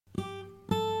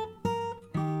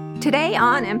Today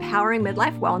on Empowering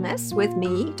Midlife Wellness with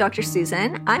me, Dr.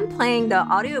 Susan, I'm playing the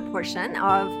audio portion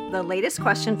of the latest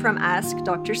question from Ask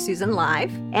Dr. Susan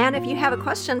Live. And if you have a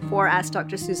question for Ask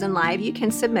Dr. Susan Live, you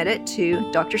can submit it to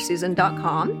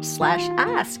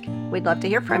drsusan.com/ask. We'd love to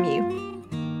hear from you.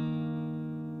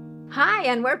 Hi,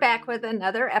 and we're back with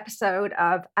another episode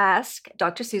of Ask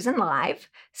Dr. Susan Live.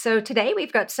 So today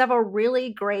we've got several really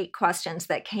great questions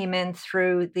that came in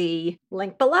through the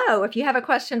link below. If you have a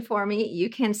question for me, you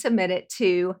can submit it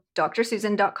to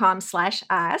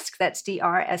drsusan.com/ask. That's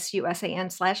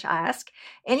drsusan/ask.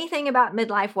 Anything about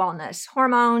midlife wellness,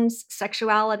 hormones,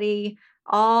 sexuality,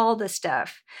 all the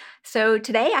stuff. So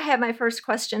today I have my first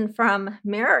question from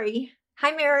Mary.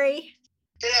 Hi, Mary.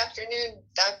 Good afternoon,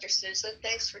 Dr. Susan.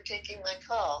 Thanks for taking my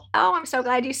call. Oh, I'm so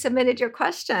glad you submitted your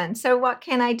question. So what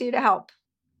can I do to help?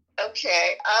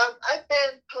 Okay. I've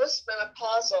been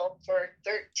postmenopausal for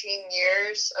 13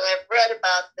 years, and I've read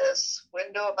about this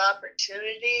window of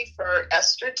opportunity for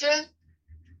estrogen.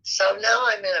 So now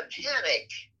I'm in a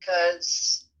panic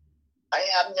because I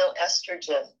have no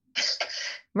estrogen.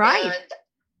 Right. And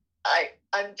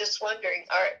I'm just wondering,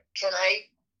 can I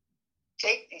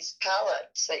take these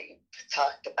pellets that you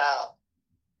talked about?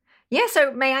 Yeah,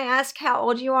 so may I ask how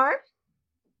old you are?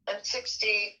 I'm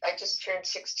 60. I just turned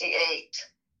 68.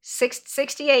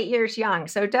 68 years young,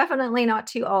 so definitely not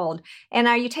too old. And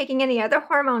are you taking any other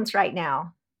hormones right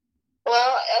now?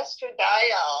 Well,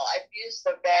 estradiol, I've used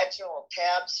the vaginal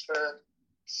tabs for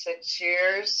 6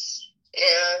 years.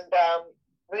 And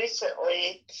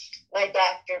recently, my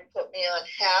doctor put me on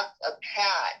half a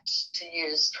patch to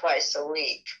use twice a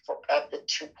week of the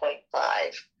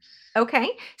 2.5.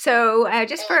 Okay, so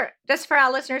just for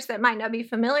our listeners that might not be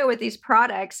familiar with these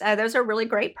products, those are really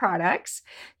great products.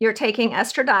 You're taking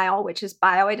estradiol, which is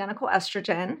bioidentical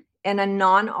estrogen, in a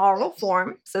non-oral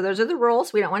form. So those are the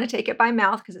rules. We don't want to take it by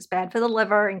mouth because it's bad for the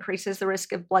liver, increases the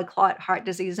risk of blood clot, heart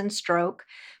disease, and stroke.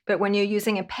 But when you're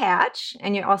using a patch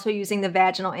and you're also using the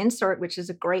vaginal insert, which is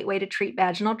a great way to treat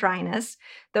vaginal dryness,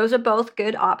 those are both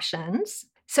good options.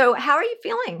 So how are you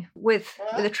feeling with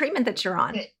the treatment that you're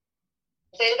on? They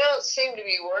don't seem to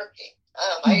be working.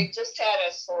 I just had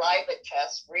a saliva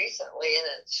test recently, and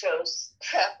it shows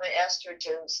that my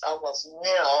estrogen's almost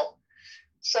nil.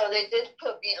 So they did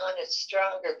put me on a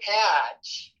stronger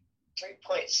patch,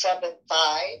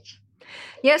 3.75.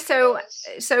 Yeah, so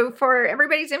for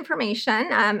everybody's information,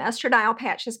 estradiol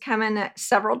patches come in at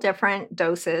several different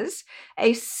doses.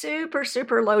 A super,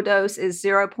 super low dose is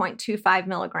 0.25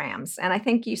 milligrams. And I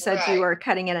think you said you were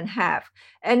cutting it in half.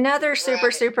 Another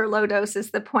super, super low dose is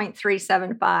the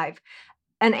 0.375.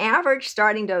 An average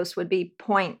starting dose would be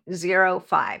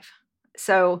 0.05.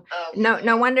 So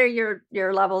no wonder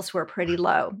your levels were pretty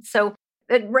low. So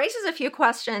it raises a few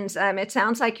questions. It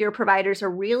sounds like your providers are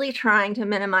really trying to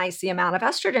minimize the amount of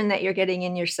estrogen that you're getting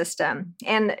in your system.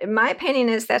 And my opinion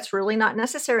is that's really not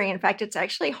necessary. In fact, it's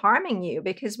actually harming you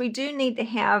because we do need to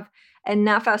have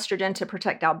enough estrogen to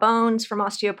protect our bones from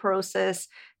osteoporosis,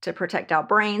 to protect our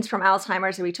brains from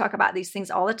Alzheimer's. And we talk about these things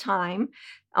all the time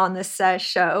on this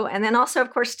show. And then also, of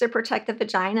course, to protect the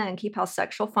vagina and keep our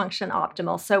sexual function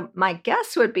optimal. So my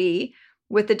guess would be,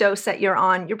 with the dose that you're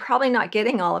on, you're probably not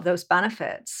getting all of those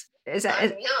benefits. No,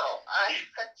 I've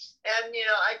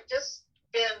just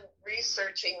been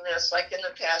researching this. Like in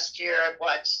the past year, I've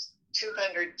watched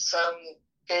 200 some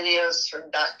videos from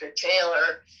Dr.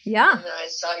 Taylor. Yeah. And then I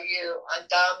saw you on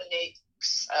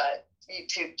Dominique's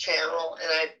YouTube channel, and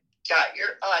I got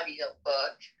your audio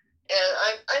book. And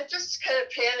I'm just kind of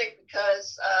panicked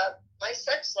because my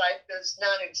sex life is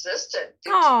non-existent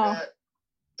due to the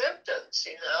symptoms,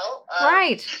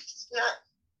 right. It's not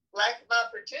lack of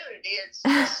opportunity, it's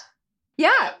just I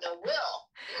have no will,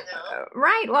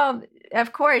 Right. Well,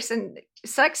 of course. And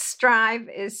sex drive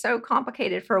is so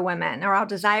complicated for women, or our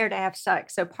desire to have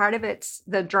sex. So part of it's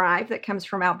the drive that comes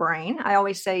from our brain. I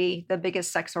always say the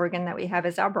biggest sex organ that we have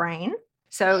is our brain.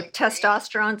 So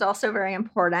testosterone is also very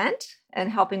important and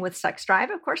helping with sex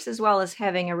drive, of course, as well as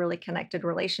having a really connected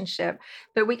relationship.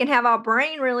 But we can have our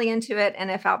brain really into it. And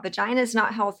if our vagina is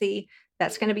not healthy,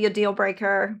 that's going to be a deal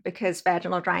breaker because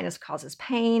vaginal dryness causes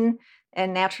pain.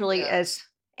 And naturally, as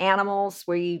animals,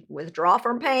 we withdraw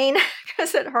from pain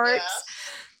because it hurts. Yes.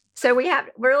 So we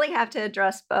really have to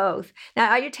address both.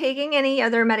 Now, are you taking any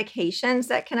other medications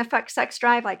that can affect sex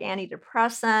drive, like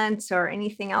antidepressants or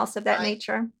anything else of that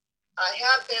nature? I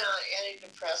have been on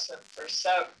antidepressant for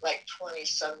 20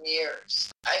 some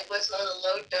years. I was on a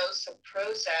low dose of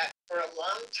Prozac for a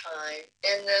long time.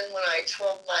 And then when I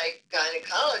told my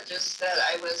gynecologist that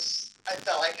I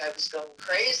felt like I was going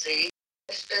crazy,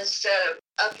 instead of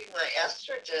upping my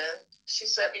estrogen, she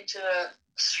sent me to a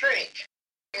shrink.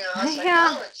 a Yeah,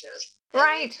 psychologist. And they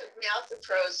right. took me out the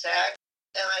Prozac,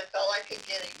 and I felt like a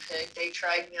guinea pig. They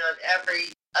tried me on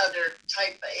every other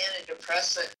type of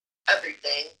antidepressant,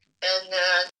 everything. And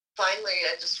then finally,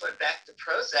 I just went back to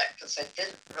Prozac because I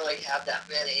didn't really have that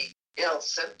many ill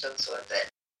symptoms with it.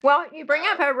 Well, you bring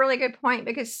up a really good point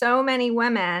because so many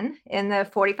women in the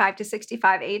 45 to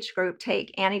 65 age group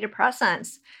take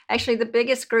antidepressants. Actually, the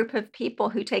biggest group of people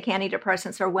who take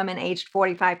antidepressants are women aged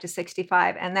 45 to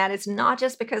 65. And that is not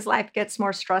just because life gets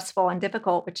more stressful and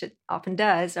difficult, which it often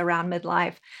does around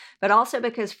midlife, but also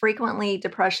because frequently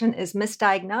depression is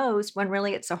misdiagnosed when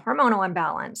really it's a hormonal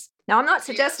imbalance. Now, I'm not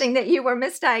suggesting that you were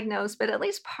misdiagnosed, but at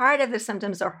least part of the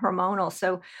symptoms are hormonal.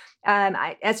 So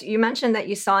as you mentioned that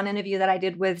you saw an interview that I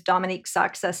did with Dominique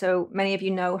Saxa, so many of you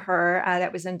know her,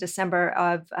 that was in December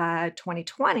of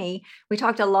 2020. We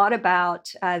talked a lot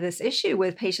about this issue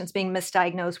with patients being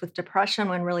misdiagnosed with depression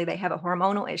when really they have a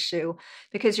hormonal issue,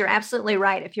 because you're absolutely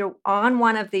right. If you're on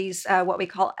one of these, what we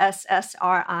call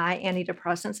SSRI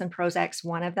antidepressants, and Prozac's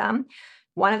one of them,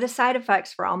 one of the side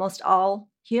effects for almost all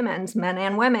humans, men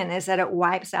and women, is that it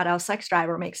wipes out our sex drive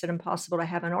or makes it impossible to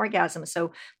have an orgasm.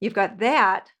 So you've got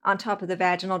that on top of the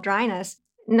vaginal dryness.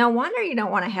 No wonder you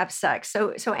don't want to have sex.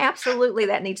 So absolutely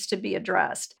that needs to be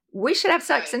addressed. We should have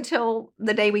sex until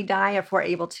the day we die if we're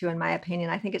able to, in my opinion.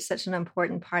 I think it's such an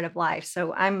important part of life.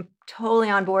 So I'm totally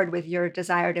on board with your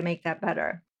desire to make that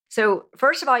better. So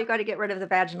first of all, you've got to get rid of the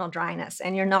vaginal dryness,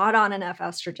 and you're not on enough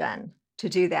estrogen to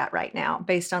do that right now,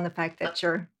 based on the fact that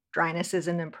your dryness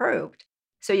isn't improved.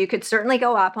 So you could certainly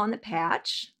go up on the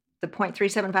patch. The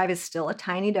 0.375 is still a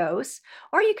tiny dose,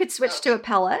 or you could switch to a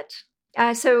pellet.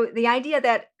 So the idea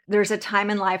that there's a time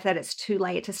in life that it's too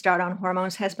late to start on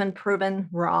hormones has been proven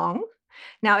wrong.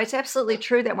 Now, it's absolutely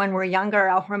true that when we're younger,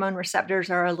 our hormone receptors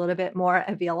are a little bit more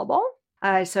available.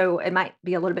 So it might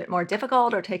be a little bit more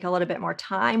difficult or take a little bit more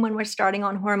time when we're starting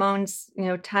on hormones,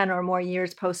 10 or more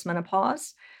years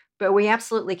post-menopause. But we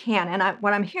absolutely can. And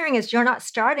what I'm hearing is you're not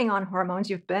starting on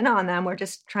hormones. You've been on them. We're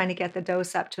just trying to get the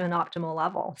dose up to an optimal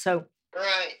level. So,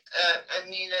 right.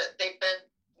 They've been,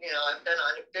 I've been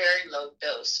on a very low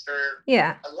dose for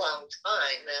a long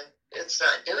time, and it's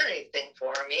not doing anything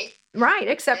for me. Right,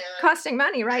 except costing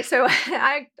money, right? So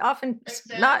I often,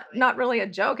 not really a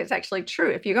joke, it's actually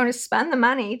true. If you're going to spend the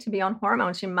money to be on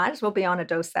hormones, you might as well be on a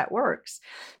dose that works,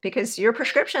 because your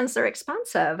prescriptions are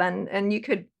expensive, and you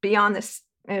could be on this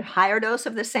a higher dose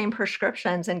of the same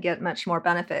prescriptions and get much more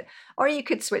benefit. Or you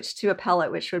could switch to a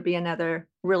pellet, which would be another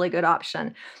really good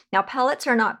option. Now, pellets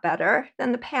are not better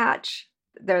than the patch.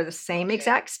 They're the same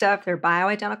exact stuff. They're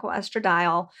bioidentical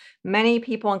estradiol. Many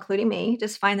people, including me,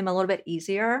 just find them a little bit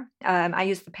easier. I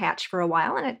used the patch for a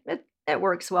while, and it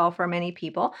works well for many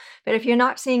people. But if you're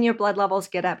not seeing your blood levels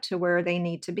get up to where they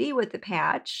need to be with the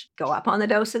patch, go up on the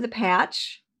dose of the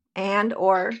patch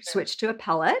or switch to a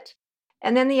pellet.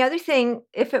 And then the other thing,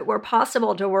 if it were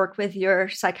possible to work with your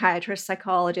psychiatrist,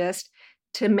 psychologist,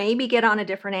 to maybe get on a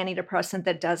different antidepressant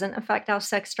that doesn't affect our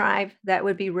sex drive, that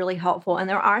would be really helpful. And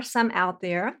there are some out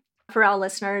there. For our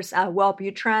listeners,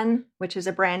 Wellbutrin, which is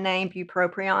a brand name,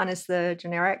 bupropion is the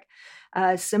generic,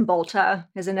 Cymbalta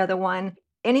is another one.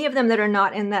 Any of them that are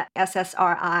not in the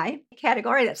SSRI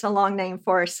category, that's a long name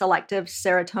for selective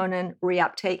serotonin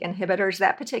reuptake inhibitors.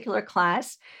 That particular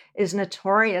class is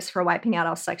notorious for wiping out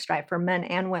our sex drive for men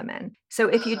and women. So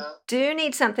if you do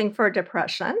need something for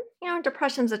depression,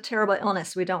 depression's a terrible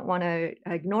illness. We don't want to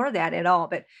ignore that at all,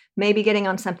 but maybe getting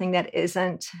on something that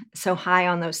isn't so high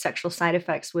on those sexual side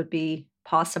effects would be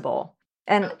possible.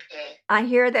 And I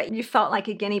hear that you felt like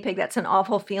a guinea pig. That's an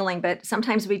awful feeling, but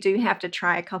sometimes we do have to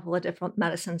try a couple of different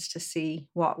medicines to see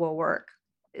what will work.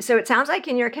 So it sounds like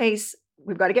in your case,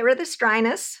 we've got to get rid of this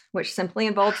dryness, which simply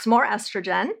involves more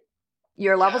estrogen.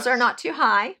 Your levels are not too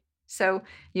high, so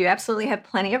you absolutely have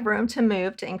plenty of room to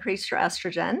move to increase your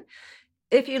estrogen.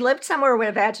 If you lived somewhere where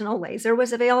a vaginal laser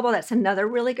was available, that's another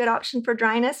really good option for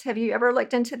dryness. Have you ever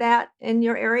looked into that in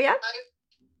your area?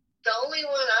 The only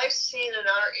one I've seen in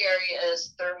our area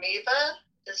is Thermiva.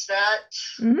 Is that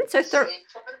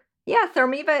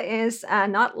Thermiva is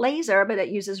not laser, but it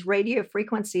uses radio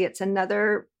frequency. It's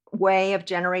another way of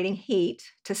generating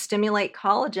heat to stimulate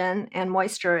collagen and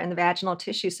moisture in the vaginal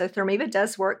tissue. So Thermiva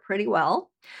does work pretty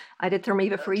well. I did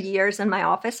Thermiva for years in my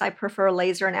office. I prefer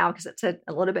laser now because it's a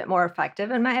little bit more effective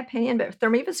in my opinion, but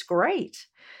Thermiva's great.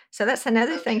 So that's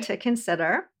another thing to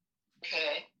consider.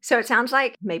 Okay. So it sounds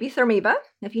like maybe Thermiva,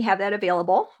 if you have that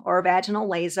available, or vaginal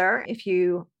laser. If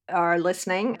you are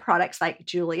listening, products like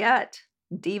Juliet,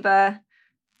 Diva,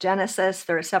 Genesis,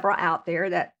 there are several out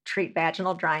there that treat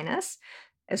vaginal dryness,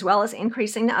 as well as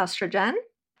increasing the estrogen,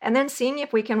 and then seeing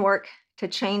if we can work to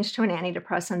change to an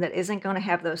antidepressant that isn't going to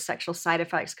have those sexual side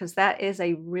effects, because that is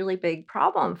a really big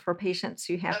problem for patients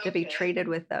who have to be treated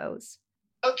with those.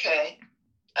 Okay.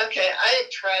 I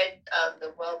had tried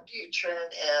the Wellbutrin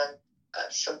and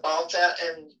Cymbalta,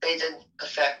 and they didn't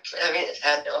it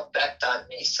had no effect on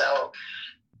me. So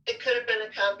it could have been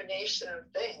a combination of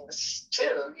things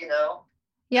too,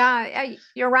 Yeah,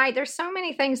 you're right. There's so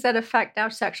many things that affect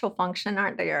our sexual function,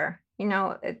 aren't there?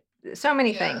 So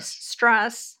many things: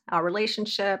 stress, our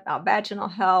relationship, our vaginal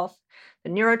health, the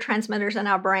neurotransmitters in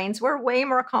our brains. We're way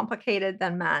more complicated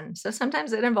than men. So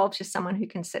sometimes it involves just someone who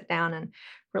can sit down and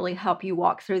really help you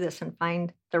walk through this and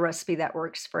find the recipe that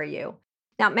works for you.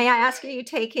 Now, may I ask, are you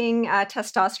taking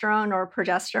testosterone or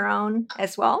progesterone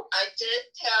as well? I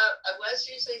was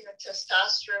using the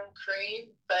testosterone cream,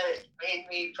 but it made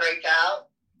me break out.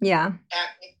 Yeah.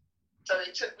 Acne. So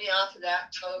they took me off of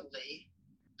that totally.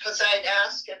 Because I'd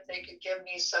asked if they could give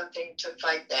me something to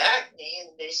fight the acne, and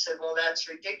they said, well, that's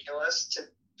ridiculous to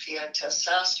be on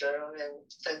testosterone and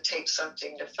then take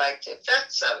something to fight the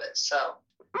effects of it. So,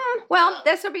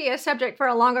 this will be a subject for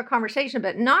a longer conversation,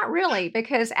 but not really,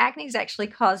 because acne is actually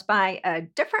caused by a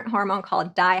different hormone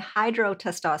called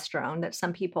dihydrotestosterone that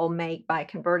some people make by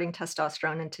converting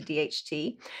testosterone into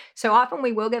DHT. So often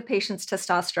we will give patients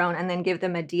testosterone and then give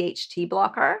them a DHT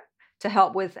blocker to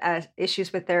help with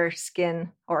issues with their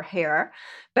skin or hair.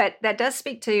 But that does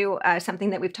speak to something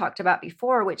that we've talked about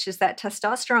before, which is that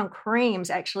testosterone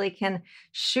creams actually can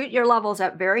shoot your levels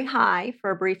up very high for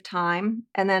a brief time,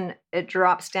 and then it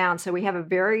drops down. So we have a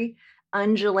very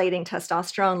undulating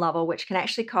testosterone level, which can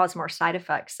actually cause more side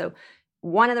effects. So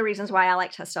one of the reasons why I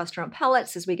like testosterone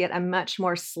pellets is we get a much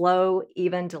more slow,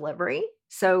 even delivery.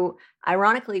 So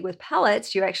ironically, with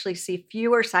pellets, you actually see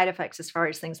fewer side effects as far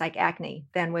as things like acne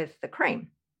than with the cream.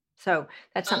 So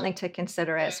that's something to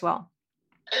consider as well.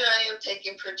 And I am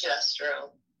taking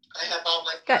progesterone. I have all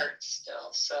my parts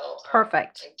still. So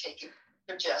perfect. I'm taking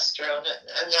progesterone,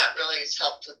 and that really has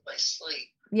helped with my sleep.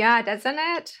 Yeah, doesn't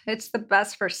it? It's the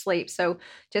best for sleep. So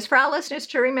just for our listeners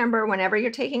to remember, whenever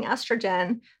you're taking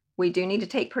estrogen, we do need to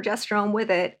take progesterone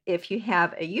with it if you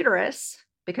have a uterus,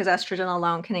 because estrogen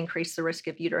alone can increase the risk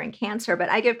of uterine cancer. But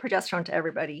I give progesterone to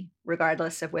everybody,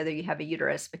 regardless of whether you have a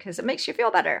uterus, because it makes you feel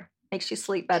better, makes you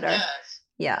sleep better. It does.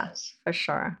 Yeah, for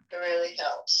sure. It really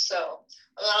helps. So,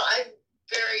 well, I'm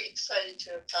very excited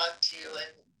to have talked to you.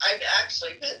 And I've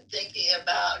actually been thinking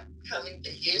about coming to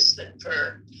Houston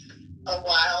for a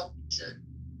while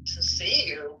to see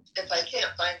you if I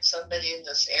can't find somebody in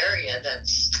this area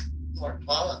that's more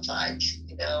qualified,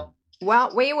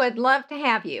 Well, we would love to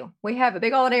have you. We have a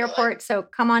big old airport, so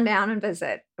come on down and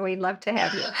visit. We'd love to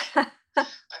have you. I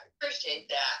appreciate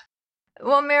that.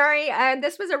 Well, Mary,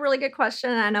 this was a really good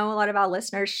question. And I know a lot of our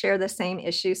listeners share the same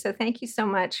issue. So thank you so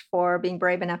much for being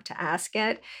brave enough to ask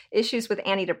it. Issues with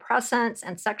antidepressants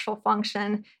and sexual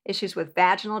function, issues with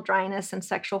vaginal dryness and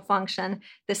sexual function,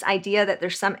 this idea that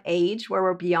there's some age where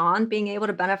we're beyond being able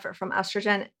to benefit from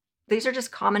estrogen. These are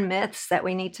just common myths that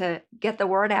we need to get the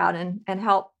word out and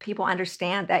help people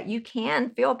understand that you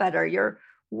can feel better. You're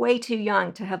way too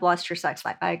young to have lost your sex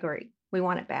life. I agree. We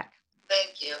want it back.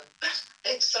 Thank you.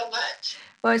 Thanks so much.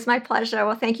 Well, it's my pleasure.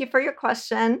 Well, thank you for your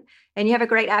question, and you have a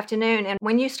great afternoon. And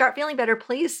when you start feeling better,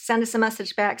 please send us a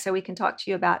message back so we can talk to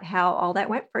you about how all that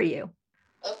went for you.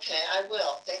 Okay, I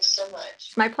will. Thanks so much.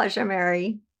 It's my pleasure,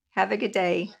 Mary. Have a good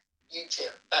day. You too.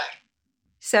 Bye.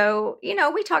 So,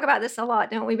 we talk about this a lot,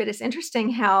 don't we? But it's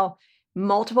interesting how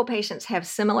multiple patients have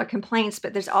similar complaints,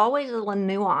 but there's always a little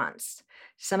nuance.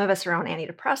 Some of us are on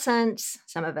antidepressants,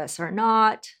 some of us are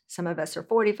not, some of us are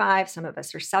 45, some of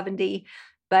us are 70.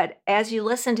 But as you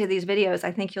listen to these videos,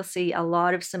 I think you'll see a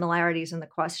lot of similarities in the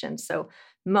questions. So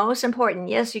most important,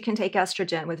 yes, you can take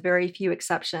estrogen with very few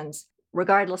exceptions,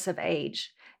 regardless of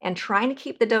age. And trying to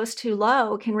keep the dose too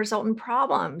low can result in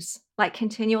problems like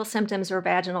continual symptoms or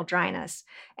vaginal dryness.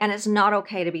 And it's not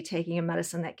okay to be taking a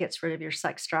medicine that gets rid of your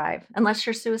sex drive, unless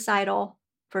you're suicidal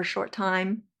for a short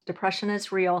time. Depression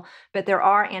is real, but there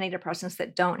are antidepressants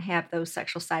that don't have those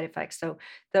sexual side effects. So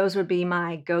those would be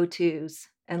my go-tos,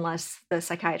 unless the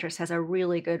psychiatrist has a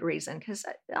really good reason, because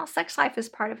sex life is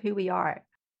part of who we are.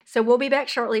 So we'll be back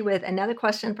shortly with another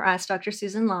question for Ask Dr.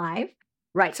 Susan Live.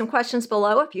 Write some questions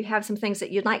below if you have some things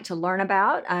that you'd like to learn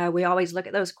about. We always look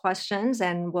at those questions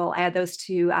and we'll add those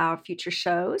to our future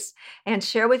shows, and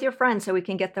share with your friends so we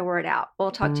can get the word out.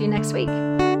 We'll talk to you next week.